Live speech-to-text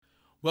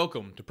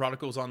Welcome to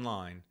Prodigals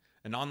Online,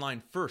 an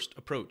online-first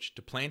approach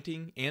to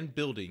planting and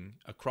building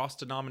a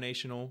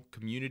cross-denominational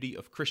community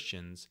of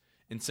Christians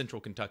in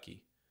Central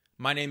Kentucky.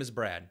 My name is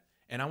Brad,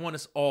 and I want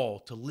us all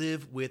to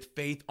live with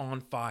faith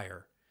on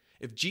fire.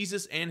 If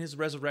Jesus and his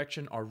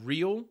resurrection are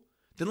real,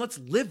 then let's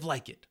live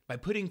like it by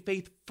putting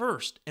faith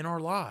first in our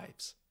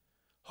lives.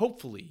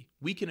 Hopefully,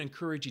 we can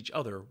encourage each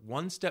other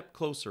one step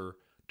closer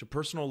to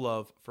personal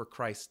love for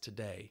Christ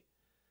today.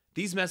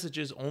 These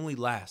messages only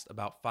last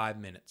about 5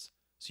 minutes,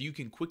 so you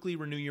can quickly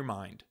renew your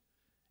mind.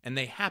 And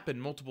they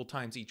happen multiple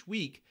times each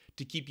week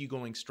to keep you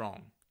going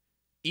strong.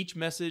 Each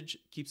message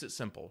keeps it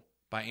simple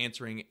by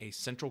answering a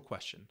central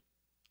question.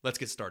 Let's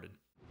get started.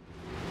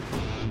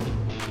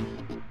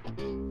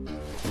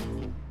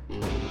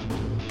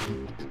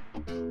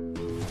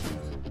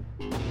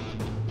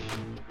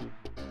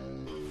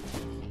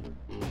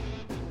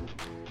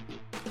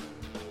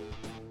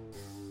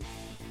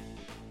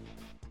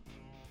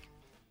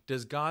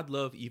 Does God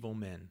love evil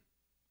men?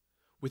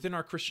 Within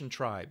our Christian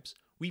tribes,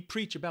 we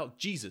preach about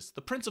Jesus,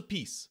 the Prince of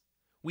Peace.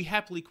 We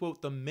happily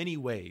quote the many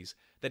ways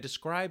that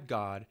describe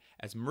God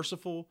as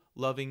merciful,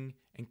 loving,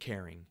 and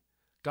caring.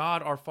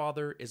 God our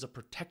Father is a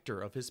protector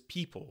of his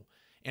people,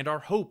 and our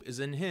hope is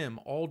in him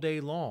all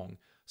day long.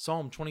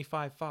 Psalm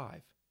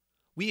 25:5.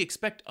 We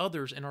expect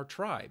others in our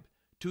tribe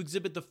to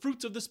exhibit the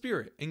fruits of the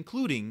Spirit,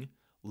 including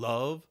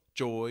love,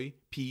 joy,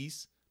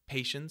 peace,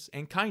 patience,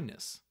 and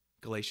kindness.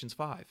 Galatians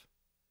 5.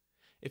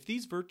 If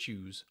these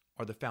virtues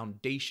are the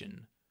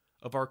foundation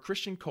of our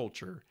Christian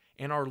culture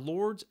and our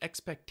Lord's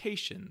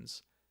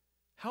expectations,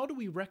 how do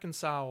we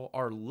reconcile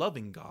our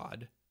loving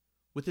God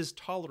with his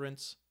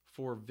tolerance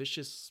for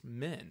vicious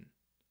men?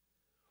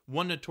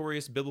 One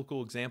notorious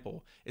biblical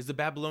example is the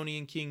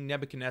Babylonian king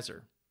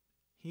Nebuchadnezzar.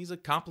 He's a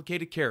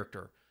complicated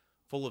character,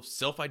 full of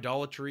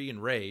self-idolatry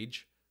and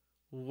rage,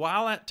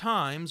 while at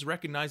times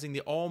recognizing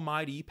the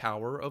almighty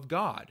power of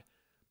God.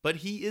 But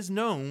he is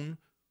known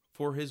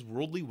for his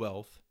worldly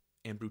wealth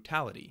and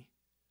brutality.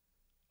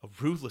 A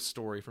ruthless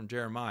story from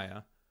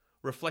Jeremiah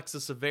reflects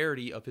the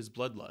severity of his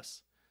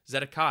bloodlust.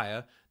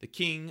 Zedekiah, the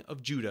king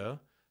of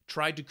Judah,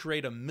 tried to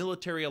create a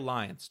military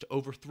alliance to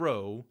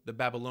overthrow the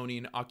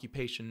Babylonian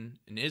occupation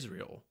in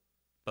Israel,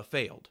 but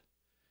failed.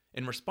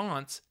 In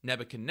response,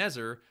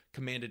 Nebuchadnezzar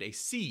commanded a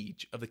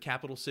siege of the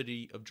capital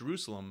city of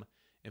Jerusalem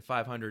in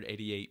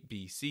 588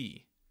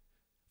 BC.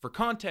 For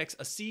context,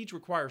 a siege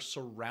requires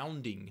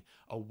surrounding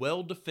a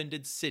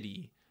well-defended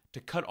city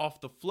to cut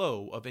off the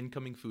flow of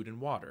incoming food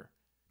and water.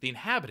 The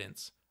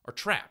inhabitants are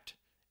trapped,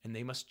 and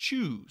they must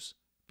choose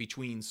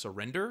between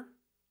surrender,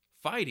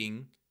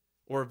 fighting,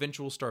 or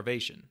eventual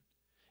starvation.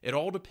 It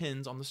all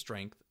depends on the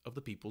strength of the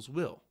people's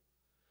will.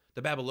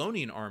 The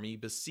Babylonian army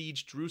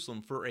besieged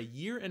Jerusalem for a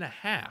year and a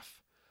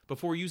half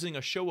before using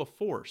a show of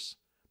force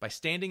by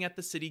standing at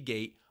the city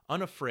gate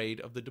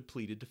unafraid of the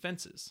depleted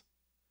defenses.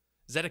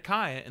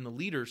 Zedekiah and the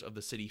leaders of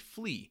the city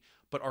flee,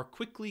 but are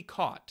quickly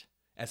caught.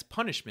 As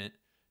punishment,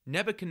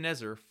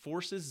 Nebuchadnezzar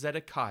forces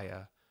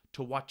Zedekiah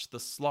to watch the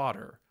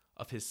slaughter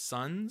of his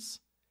sons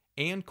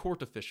and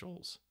court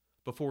officials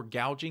before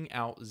gouging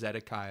out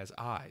Zedekiah's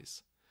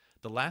eyes.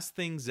 The last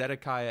thing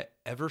Zedekiah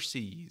ever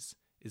sees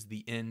is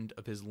the end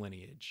of his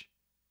lineage.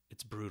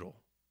 It's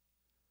brutal.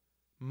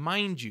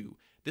 Mind you,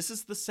 this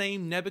is the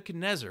same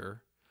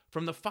Nebuchadnezzar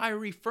from the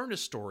fiery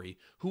furnace story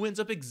who ends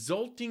up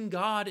exalting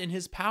God in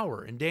his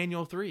power in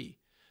Daniel 3.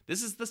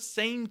 This is the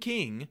same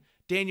king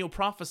Daniel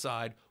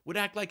prophesied would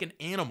act like an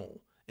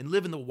animal and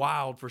live in the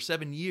wild for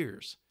 7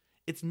 years.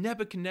 It's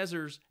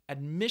Nebuchadnezzar's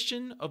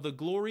admission of the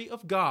glory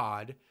of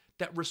God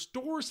that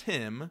restores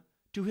him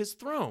to his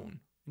throne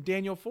in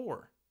Daniel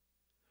 4.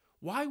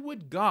 Why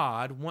would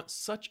God want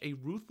such a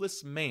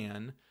ruthless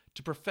man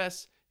to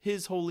profess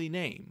his holy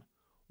name?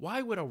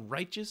 Why would a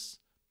righteous,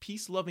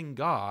 peace-loving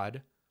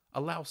God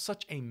allow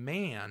such a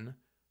man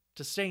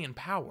to stay in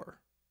power?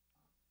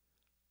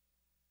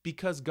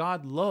 Because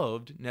God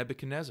loved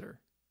Nebuchadnezzar.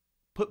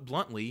 Put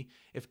bluntly,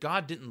 if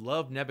God didn't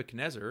love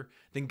Nebuchadnezzar,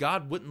 then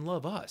God wouldn't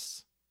love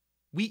us.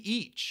 We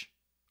each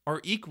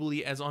are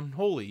equally as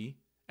unholy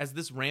as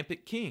this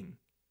rampant king.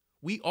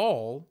 We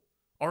all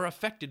are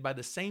affected by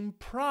the same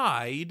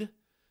pride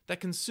that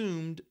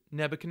consumed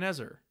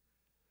Nebuchadnezzar.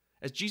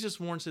 As Jesus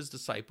warns his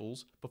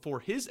disciples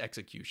before his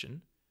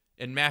execution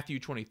in Matthew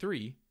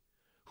 23,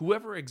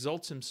 whoever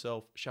exalts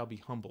himself shall be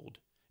humbled,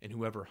 and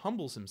whoever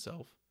humbles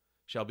himself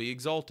shall be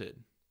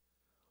exalted.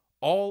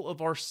 All of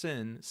our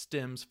sin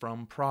stems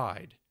from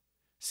pride.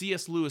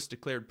 C.S. Lewis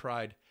declared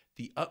pride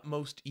the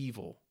utmost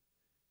evil.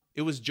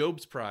 It was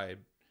Job's pride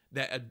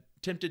that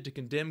attempted to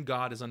condemn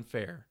God as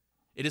unfair.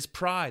 It is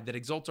pride that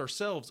exalts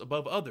ourselves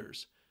above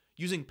others,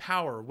 using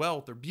power,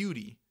 wealth, or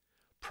beauty.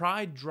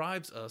 Pride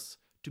drives us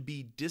to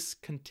be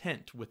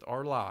discontent with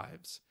our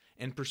lives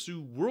and pursue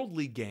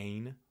worldly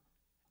gain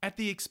at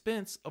the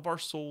expense of our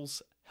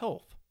soul's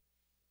health.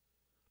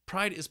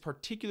 Pride is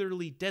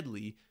particularly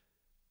deadly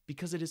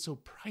because it is so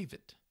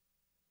private.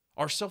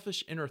 Our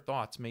selfish inner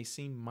thoughts may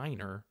seem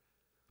minor,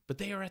 but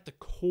they are at the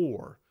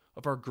core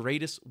of our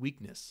greatest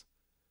weakness.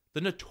 The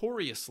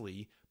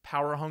notoriously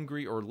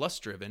power-hungry or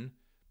lust-driven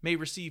may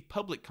receive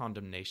public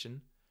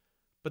condemnation,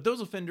 but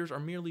those offenders are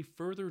merely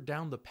further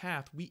down the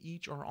path we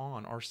each are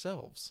on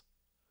ourselves.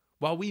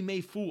 While we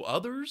may fool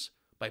others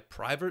by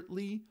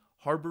privately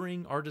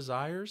harboring our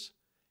desires,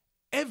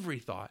 every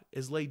thought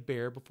is laid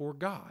bare before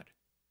God.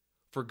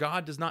 For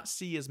God does not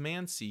see as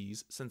man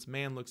sees, since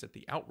man looks at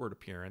the outward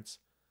appearance,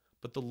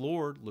 but the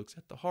Lord looks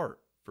at the heart.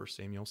 1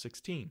 Samuel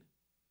 16.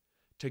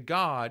 To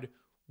God,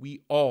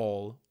 we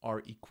all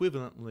are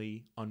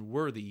equivalently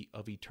unworthy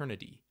of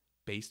eternity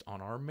based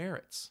on our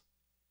merits.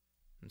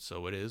 And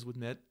so it is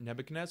with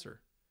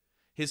Nebuchadnezzar.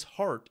 His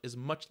heart is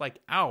much like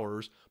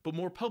ours, but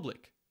more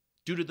public,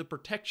 due to the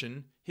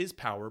protection his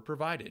power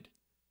provided.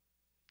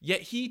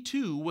 Yet he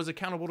too was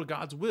accountable to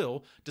God's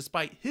will,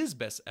 despite his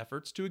best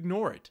efforts to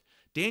ignore it.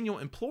 Daniel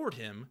implored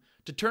him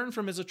to turn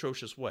from his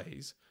atrocious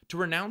ways, to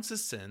renounce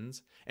his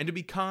sins, and to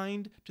be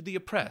kind to the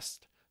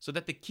oppressed, so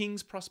that the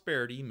king's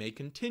prosperity may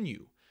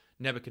continue.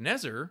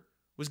 Nebuchadnezzar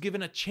was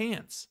given a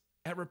chance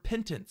at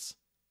repentance,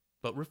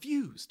 but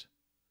refused.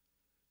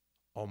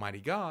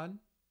 Almighty God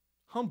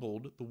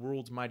humbled the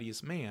world's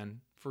mightiest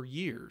man for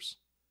years,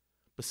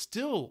 but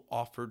still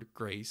offered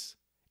grace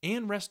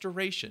and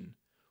restoration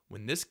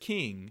when this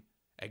king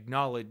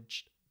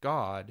acknowledged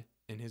God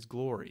in his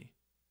glory.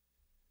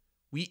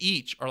 We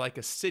each are like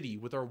a city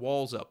with our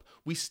walls up.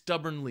 We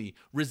stubbornly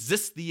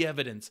resist the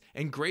evidence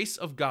and grace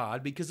of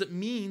God because it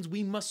means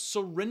we must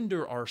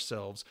surrender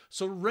ourselves,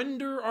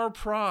 surrender our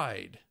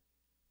pride.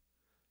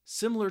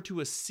 Similar to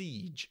a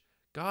siege,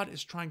 God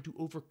is trying to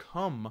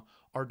overcome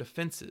our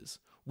defenses.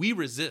 We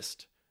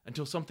resist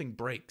until something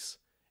breaks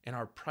and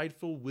our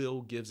prideful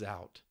will gives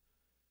out.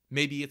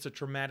 Maybe it's a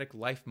traumatic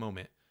life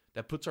moment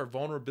that puts our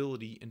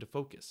vulnerability into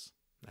focus.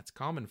 That's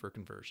common for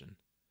conversion.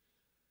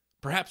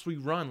 Perhaps we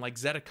run like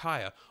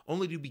Zedekiah,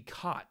 only to be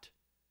caught.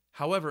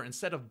 However,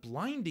 instead of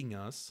blinding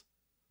us,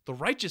 the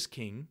righteous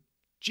King,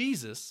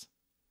 Jesus,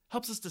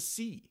 helps us to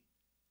see.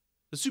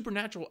 The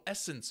supernatural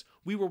essence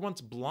we were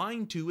once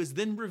blind to is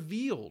then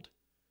revealed.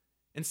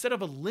 Instead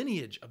of a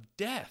lineage of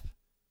death,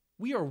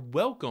 we are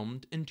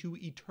welcomed into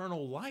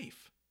eternal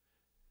life.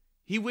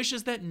 He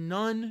wishes that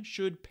none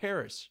should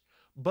perish,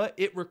 but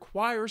it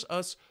requires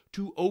us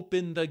to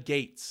open the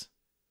gates.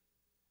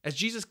 As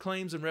Jesus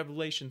claims in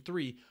Revelation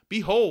 3,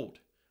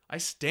 "Behold, I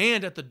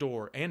stand at the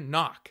door and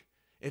knock.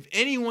 If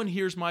anyone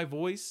hears my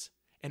voice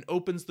and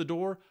opens the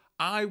door,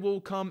 I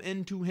will come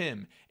into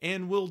him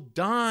and will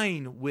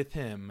dine with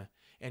him,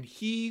 and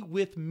he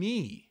with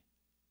me."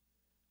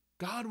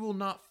 God will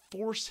not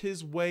force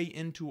his way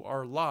into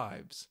our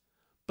lives,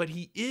 but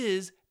he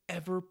is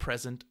ever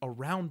present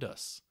around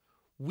us.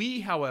 We,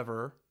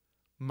 however,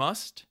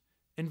 must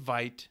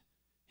invite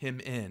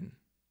him in.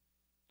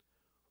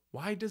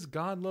 Why does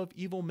God love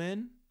evil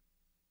men?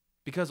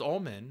 Because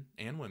all men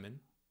and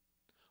women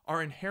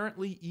are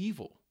inherently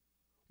evil.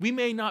 We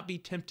may not be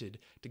tempted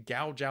to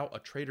gouge out a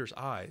traitor's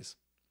eyes,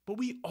 but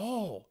we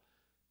all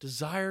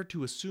desire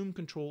to assume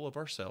control of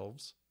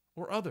ourselves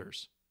or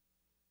others.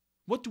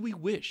 What do we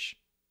wish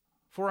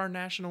for our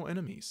national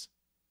enemies?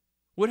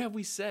 What have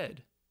we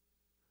said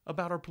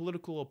about our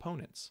political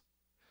opponents?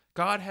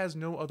 God has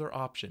no other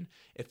option.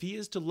 If he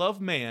is to love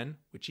man,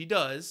 which he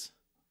does,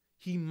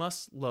 he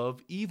must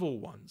love evil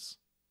ones.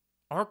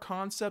 Our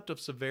concept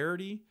of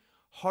severity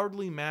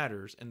hardly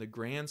matters in the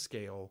grand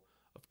scale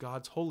of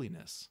God's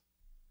holiness.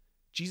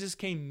 Jesus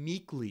came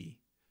meekly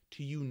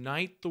to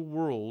unite the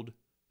world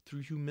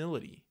through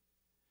humility,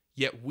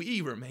 yet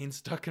we remain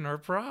stuck in our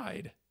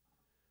pride.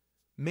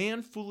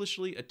 Man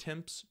foolishly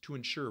attempts to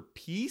ensure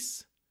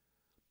peace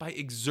by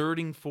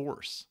exerting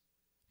force.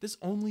 This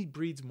only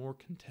breeds more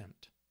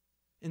contempt.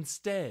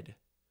 Instead,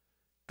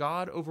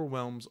 God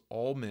overwhelms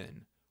all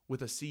men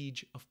with a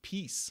siege of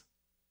peace,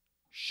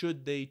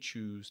 should they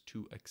choose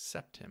to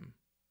accept him.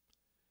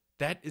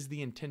 That is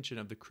the intention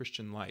of the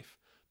Christian life,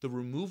 the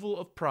removal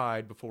of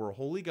pride before a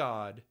holy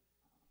God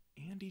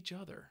and each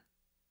other.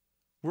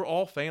 We're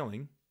all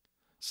failing,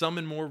 some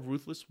in more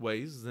ruthless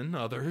ways than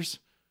others,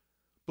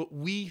 but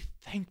we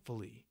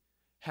thankfully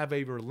have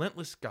a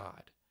relentless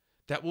God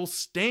that will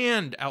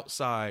stand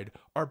outside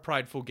our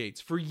prideful gates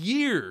for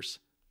years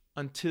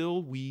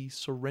until we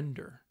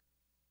surrender.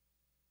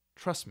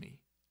 Trust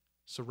me,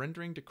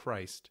 surrendering to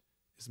Christ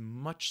is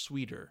much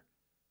sweeter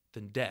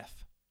than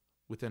death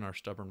within our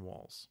stubborn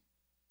walls.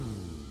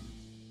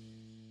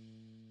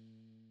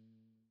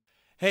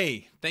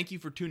 Hey, thank you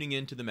for tuning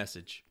in to the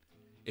message.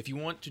 If you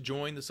want to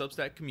join the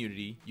Substack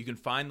community, you can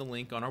find the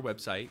link on our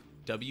website,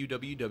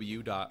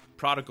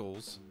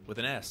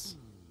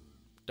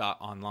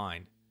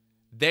 www.prodigals.online.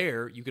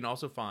 There, you can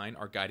also find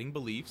our guiding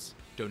beliefs,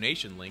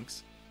 donation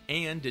links,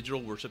 and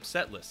digital worship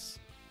set lists.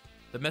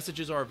 The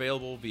messages are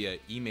available via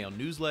email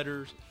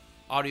newsletters,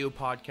 audio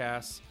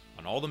podcasts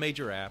on all the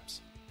major apps,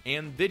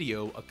 and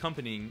video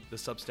accompanying the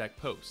Substack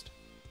post.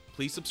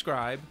 Please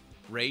subscribe,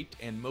 rate,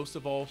 and most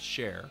of all,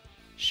 share.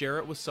 Share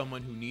it with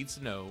someone who needs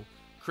to know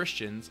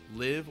Christians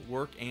live,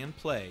 work, and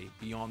play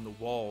beyond the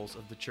walls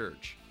of the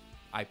church.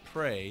 I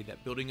pray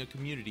that building a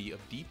community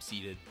of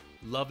deep-seated,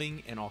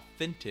 loving, and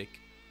authentic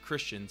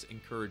Christians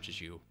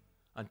encourages you.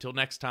 Until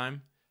next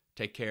time,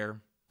 take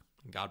care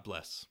God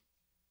bless.